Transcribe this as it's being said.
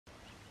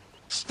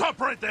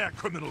Stop right there,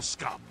 criminal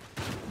scum!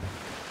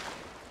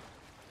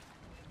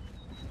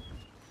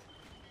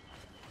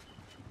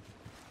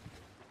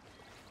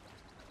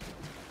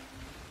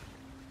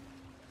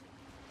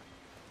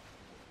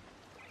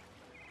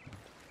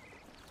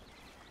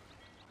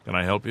 Can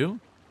I help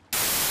you?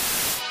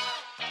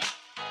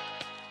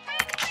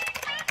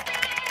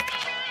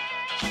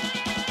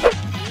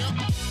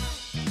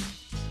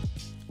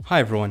 Hi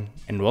everyone,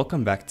 and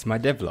welcome back to my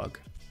devlog.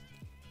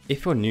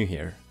 If you're new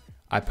here,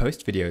 I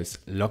post videos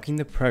logging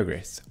the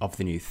progress of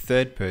the new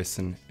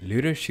third-person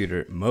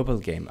looter-shooter mobile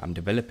game I'm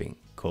developing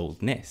called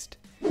N.E.S.T,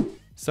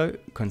 so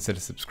consider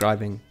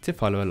subscribing to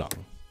follow along.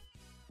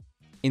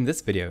 In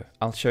this video,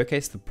 I'll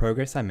showcase the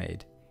progress I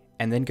made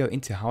and then go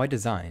into how I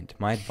designed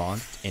my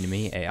advanced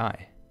enemy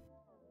AI.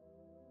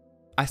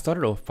 I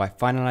started off by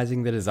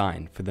finalizing the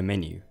design for the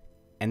menu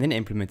and then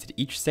implemented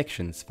each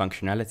section's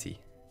functionality.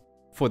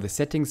 For the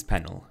settings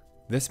panel,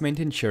 this meant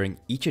ensuring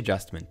each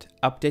adjustment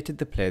updated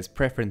the player's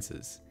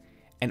preferences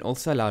and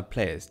also allowed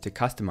players to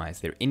customize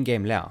their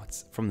in-game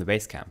layouts from the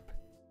base camp.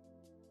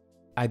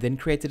 I then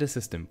created a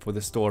system for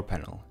the store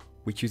panel,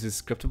 which uses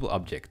scriptable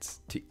objects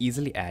to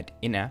easily add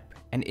in-app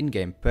and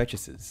in-game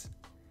purchases.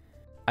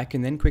 I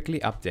can then quickly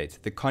update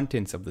the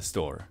contents of the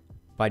store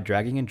by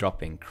dragging and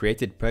dropping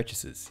created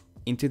purchases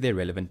into their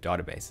relevant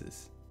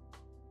databases.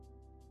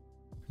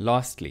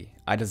 Lastly,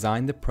 I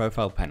designed the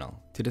profile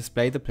panel to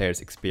display the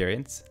player's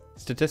experience,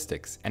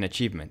 statistics, and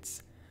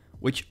achievements,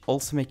 which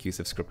also make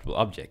use of scriptable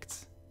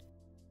objects.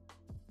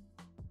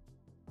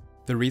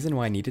 The reason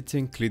why I needed to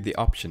include the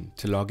option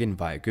to log in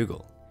via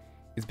Google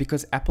is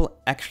because Apple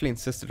actually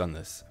insisted on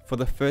this for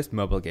the first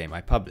mobile game I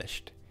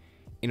published,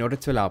 in order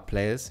to allow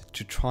players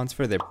to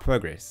transfer their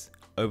progress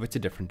over to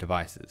different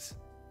devices.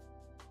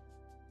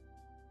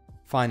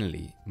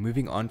 Finally,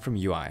 moving on from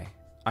UI,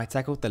 I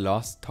tackled the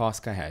last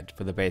task I had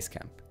for the base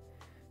camp,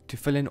 to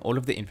fill in all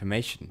of the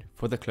information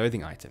for the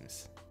clothing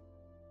items.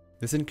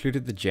 This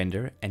included the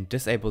gender and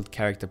disabled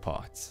character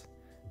parts,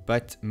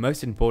 but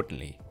most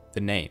importantly,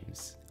 the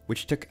names,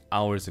 which took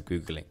hours of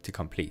Googling to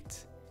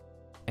complete.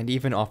 And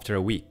even after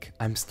a week,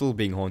 I'm still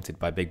being haunted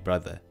by Big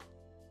Brother.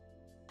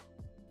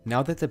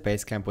 Now that the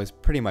base camp was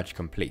pretty much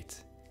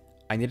complete,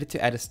 I needed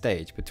to add a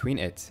stage between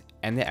it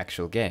and the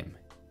actual game,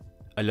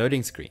 a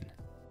loading screen.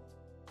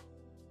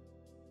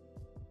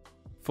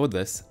 For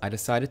this, I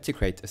decided to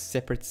create a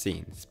separate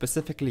scene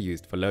specifically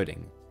used for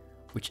loading,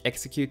 which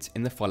executes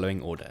in the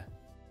following order.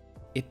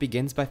 It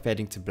begins by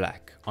fading to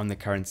black on the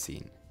current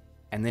scene,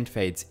 and then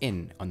fades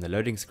in on the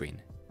loading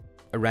screen.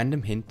 A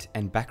random hint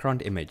and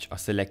background image are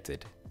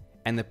selected,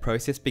 and the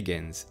process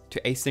begins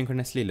to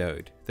asynchronously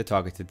load the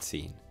targeted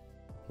scene.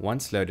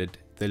 Once loaded,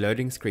 the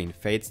loading screen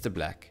fades to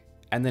black,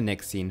 and the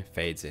next scene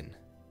fades in.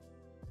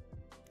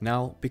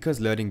 Now, because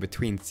loading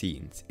between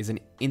scenes is an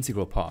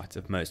integral part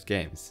of most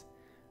games,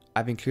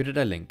 I've included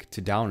a link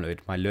to download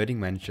my loading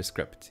manager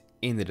script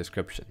in the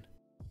description.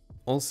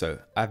 Also,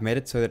 I've made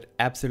it so that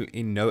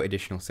absolutely no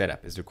additional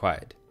setup is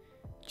required.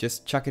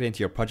 Just chuck it into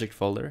your project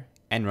folder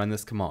and run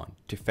this command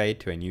to fade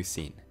to a new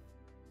scene.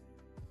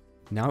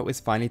 Now it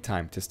was finally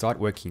time to start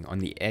working on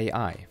the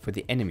AI for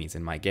the enemies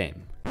in my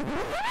game.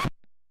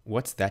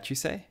 What's that, you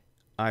say?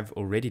 I've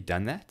already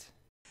done that?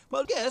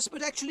 Well, yes,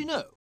 but actually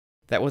no.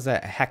 That was a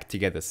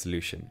hacked-together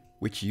solution,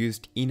 which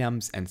used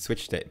enums and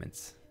switch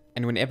statements.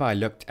 And whenever I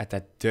looked at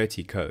that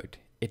dirty code,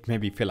 it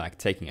made me feel like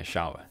taking a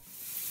shower.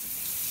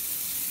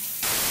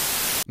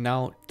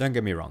 Now, don't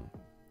get me wrong.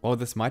 While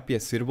this might be a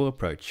suitable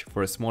approach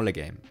for a smaller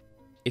game,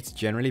 it's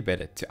generally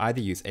better to either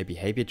use a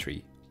behavior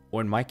tree,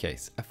 or in my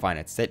case, a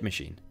finite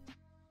state-machine.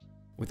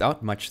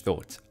 Without much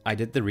thought, I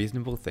did the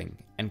reasonable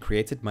thing and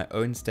created my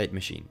own state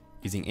machine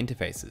using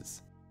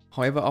interfaces.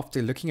 However,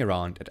 after looking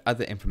around at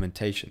other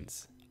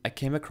implementations, I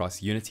came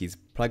across Unity's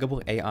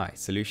pluggable AI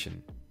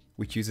solution,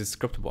 which uses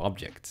scriptable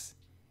objects,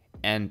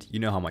 and you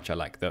know how much I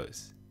like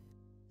those.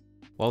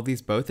 While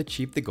these both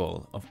achieved the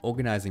goal of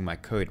organizing my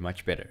code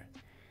much better,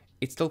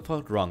 it still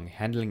felt wrong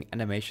handling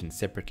animations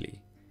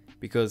separately,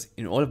 because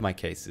in all of my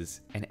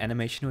cases, an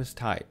animation was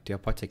tied to a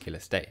particular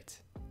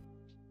state.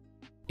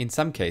 In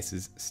some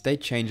cases, state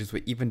changes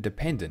were even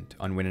dependent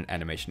on when an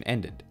animation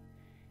ended,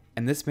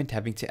 and this meant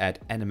having to add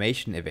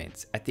animation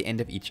events at the end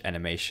of each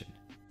animation.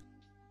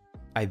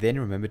 I then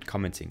remembered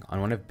commenting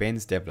on one of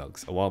Ben's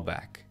devlogs a while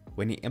back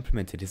when he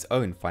implemented his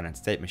own finite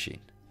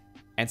state-machine,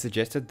 and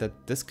suggested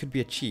that this could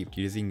be achieved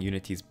using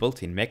Unity's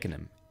built-in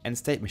Mecanim and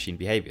state-machine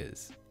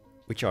behaviors,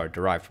 which are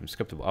derived from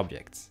scriptable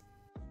objects.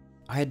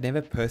 I had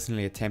never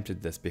personally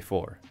attempted this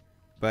before,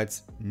 but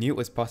knew it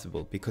was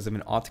possible because of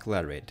an article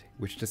I read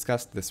which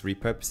discussed this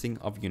repurposing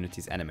of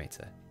Unity's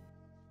animator.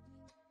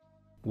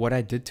 What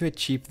I did to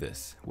achieve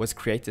this was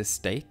create a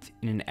state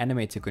in an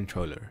animator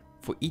controller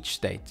for each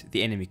state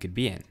the enemy could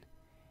be in,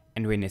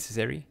 and where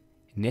necessary,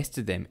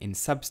 nested them in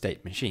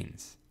sub-state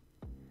machines.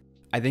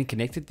 I then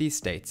connected these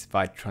states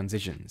via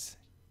transitions,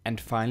 and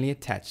finally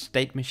attached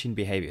state machine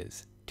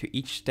behaviors to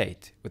each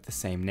state with the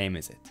same name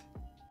as it.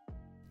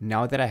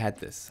 Now that I had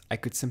this, I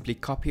could simply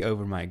copy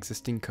over my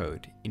existing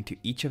code into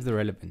each of the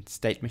relevant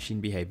state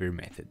machine behavior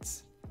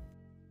methods.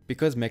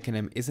 Because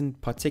Mecanim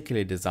isn't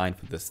particularly designed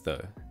for this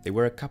though, there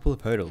were a couple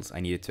of hurdles I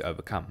needed to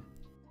overcome.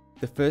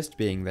 The first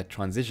being that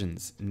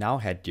transitions now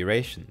had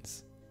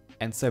durations,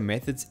 and so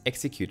methods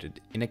executed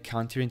in a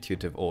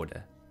counterintuitive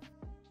order.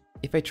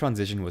 If a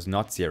transition was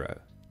not 0,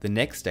 the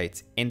next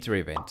state's enter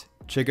event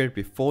triggered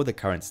before the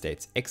current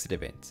state's exit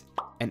event,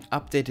 and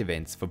update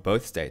events for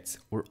both states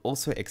were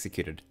also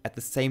executed at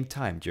the same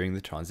time during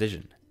the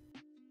transition.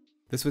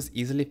 This was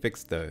easily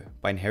fixed though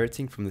by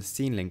inheriting from the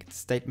scene-linked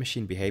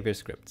state-machine behavior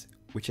script,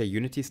 which a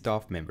Unity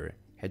staff member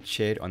had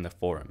shared on the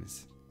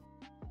forums.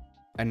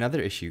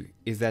 Another issue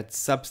is that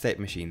sub-state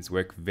machines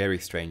work very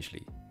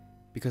strangely,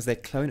 because they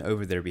clone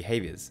over their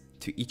behaviors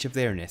to each of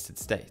their nested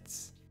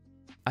states.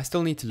 I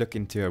still need to look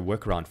into a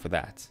workaround for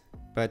that,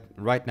 but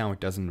right now it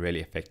doesn't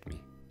really affect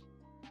me.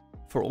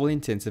 For all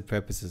intensive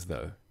purposes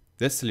though,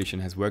 this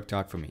solution has worked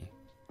out for me,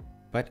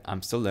 but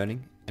I'm still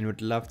learning and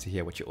would love to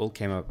hear what you all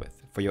came up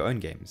with for your own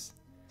games,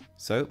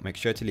 so make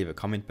sure to leave a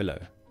comment below.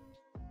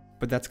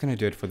 But that's gonna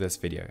do it for this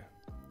video.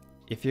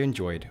 If you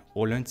enjoyed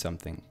or learned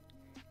something,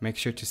 make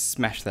sure to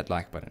smash that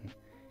like button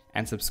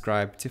and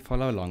subscribe to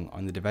follow along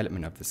on the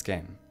development of this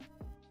game.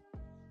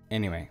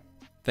 Anyway,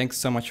 thanks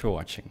so much for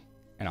watching,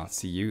 and I'll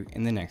see you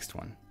in the next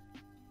one.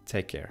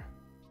 Take care.